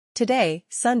Today,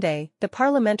 Sunday, the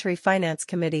Parliamentary Finance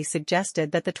Committee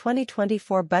suggested that the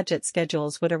 2024 budget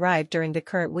schedules would arrive during the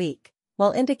current week,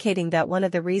 while indicating that one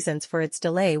of the reasons for its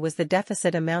delay was the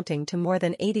deficit amounting to more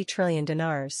than 80 trillion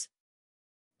dinars.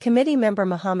 Committee member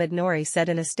Mohammed Nouri said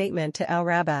in a statement to Al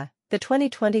Rabah, "The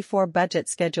 2024 budget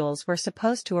schedules were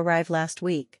supposed to arrive last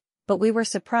week, but we were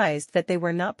surprised that they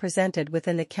were not presented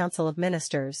within the Council of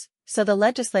Ministers, so the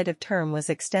legislative term was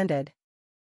extended."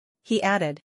 He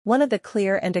added, "One of the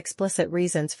clear and explicit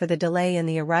reasons for the delay in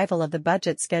the arrival of the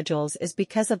budget schedules is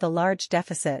because of the large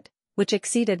deficit, which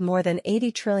exceeded more than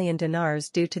 80 trillion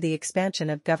dinars due to the expansion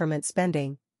of government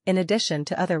spending, in addition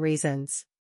to other reasons."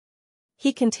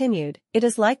 He continued, "It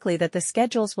is likely that the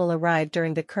schedules will arrive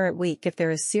during the current week if there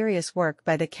is serious work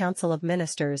by the Council of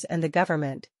Ministers and the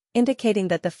government, indicating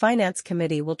that the Finance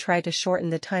Committee will try to shorten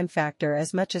the time factor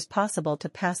as much as possible to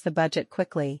pass the budget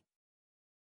quickly.